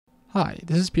Hi,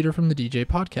 this is Peter from the DJ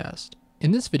Podcast.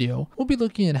 In this video, we'll be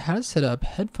looking at how to set up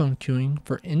headphone queuing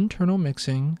for internal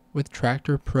mixing with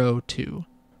Traktor Pro 2.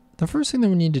 The first thing that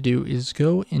we need to do is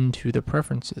go into the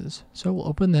preferences. So we'll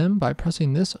open them by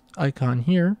pressing this icon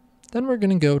here. Then we're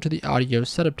going to go to the audio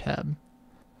setup tab.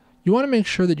 You want to make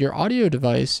sure that your audio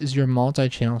device is your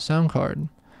multi-channel sound card.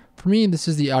 For me, this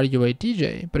is the Audio 8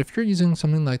 DJ, but if you're using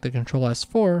something like the Control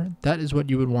S4, that is what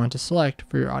you would want to select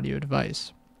for your audio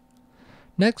device.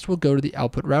 Next, we'll go to the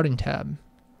Output Routing tab.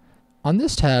 On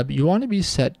this tab, you want to be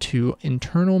set to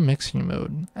internal mixing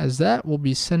mode, as that will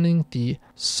be sending the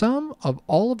sum of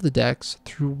all of the decks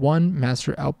through one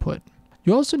master output.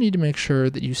 You also need to make sure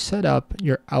that you set up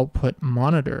your output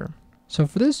monitor. So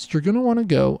for this, you're going to want to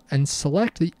go and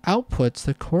select the outputs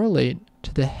that correlate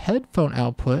to the headphone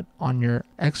output on your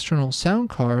external sound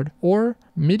card or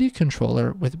MIDI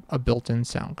controller with a built-in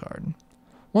sound card.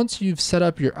 Once you've set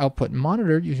up your output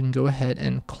monitor, you can go ahead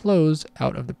and close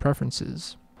out of the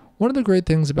preferences. One of the great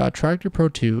things about Traktor Pro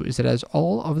 2 is it has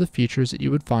all of the features that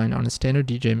you would find on a standard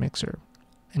DJ mixer.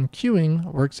 And queuing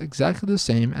works exactly the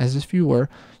same as if you were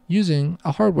using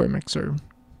a hardware mixer.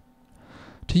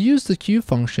 To use the queue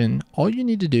function, all you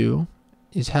need to do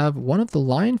is have one of the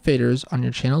line faders on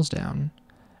your channels down,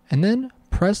 and then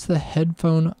press the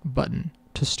headphone button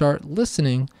to start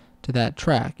listening to that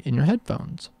track in your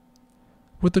headphones.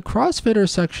 With the crossfader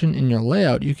section in your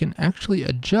layout, you can actually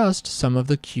adjust some of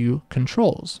the queue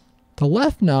controls. The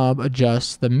left knob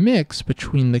adjusts the mix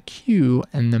between the queue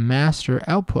and the master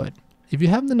output. If you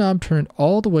have the knob turned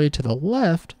all the way to the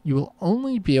left, you will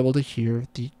only be able to hear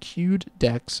the queued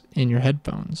decks in your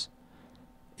headphones.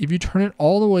 If you turn it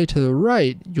all the way to the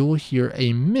right, you will hear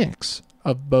a mix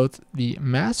of both the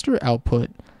master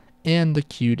output and the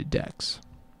queued decks.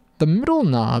 The middle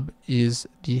knob is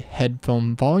the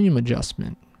headphone volume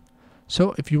adjustment.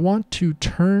 So if you want to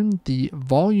turn the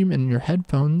volume in your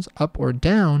headphones up or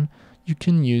down, you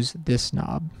can use this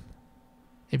knob.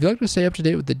 If you'd like to stay up to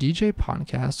date with the DJ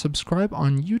Podcast, subscribe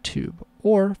on YouTube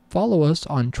or follow us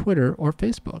on Twitter or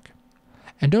Facebook.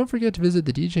 And don't forget to visit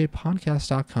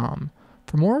thedjpodcast.com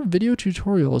for more video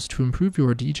tutorials to improve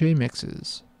your DJ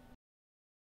mixes.